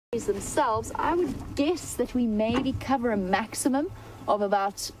themselves, I would guess that we maybe cover a maximum of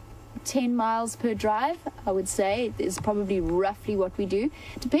about 10 miles per drive. I would say is probably roughly what we do.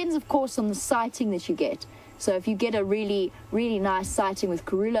 Depends, of course, on the sighting that you get. So if you get a really, really nice sighting with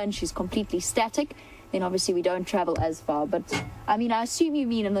Karula and she's completely static, then obviously we don't travel as far. But I mean, I assume you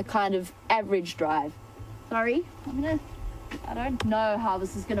mean in the kind of average drive. Sorry, I don't know how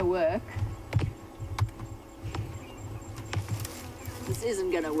this is gonna work. This isn't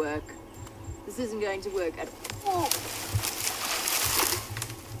going to work. This isn't going to work at all.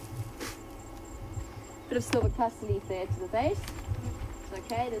 Bit of silver cluster leaf there to the base. It's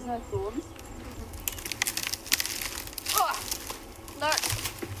okay, there's no thorns. Oh, no.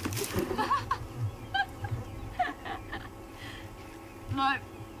 No,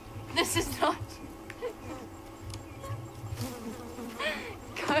 this is not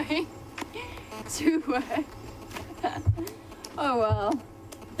going to work. Oh well.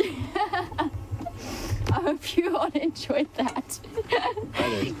 I hope you all enjoyed that.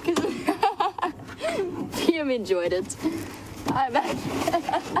 I did. Liam enjoyed it.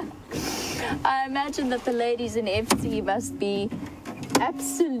 I imagine that the ladies in FC must be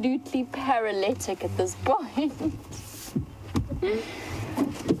absolutely paralytic at this point.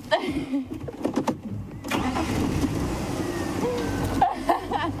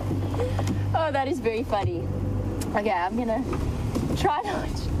 Oh, that is very funny. Okay, I'm gonna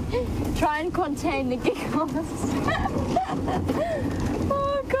try and contain the giggles.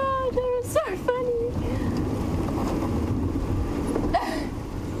 Oh God, that was so funny.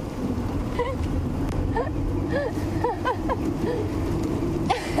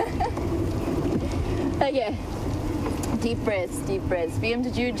 Okay, deep breaths, deep breaths. BM,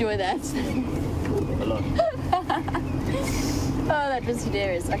 did you enjoy that? A lot. Oh, that was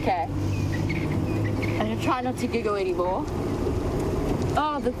hilarious. Okay. I'm going to try not to giggle anymore.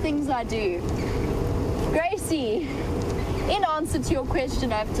 Oh, the things I do. Gracie, in answer to your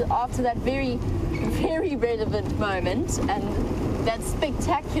question after that very, very relevant moment and that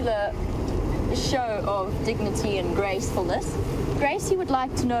spectacular show of dignity and gracefulness, Gracie would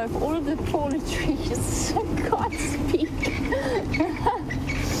like to know if all of the fallen trees can't speak.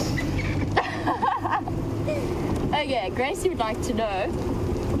 Okay, Gracie would like to know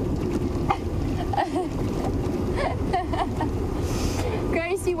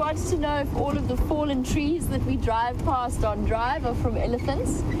Gracie wants to know if all of the fallen trees that we drive past on Drive are from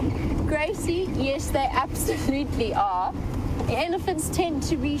elephants. Gracie, yes, they absolutely are. The elephants tend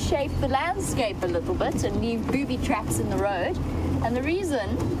to reshape the landscape a little bit and leave booby traps in the road. And the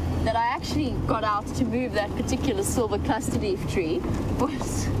reason that I actually got out to move that particular silver cluster leaf tree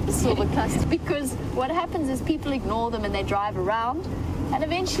was the silver cluster, because what happens is people ignore them and they drive around, and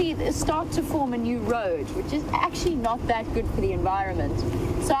eventually they start to form a new road, which is actually not that good for the environment.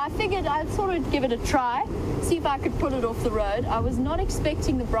 So I figured I'd sort of give it a try, see if I could pull it off the road. I was not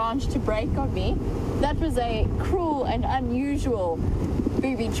expecting the branch to break on me. That was a cruel and unusual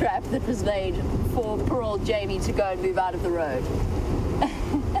booby trap that was laid for poor old Jamie to go and move out of the road.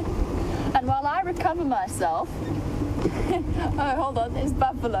 And while I recover myself, oh, hold on, there's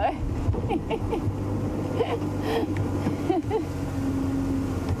Buffalo.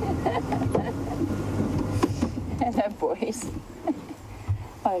 Hello, boys.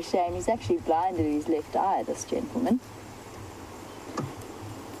 Oh, shame, he's actually blind in his left eye, this gentleman.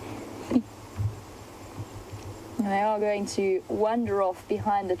 And they are going to wander off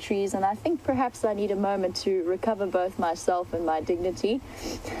behind the trees, and I think perhaps I need a moment to recover both myself and my dignity.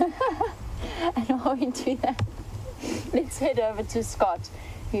 And while we do that, let's head over to Scott,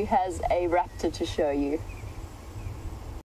 who has a raptor to show you.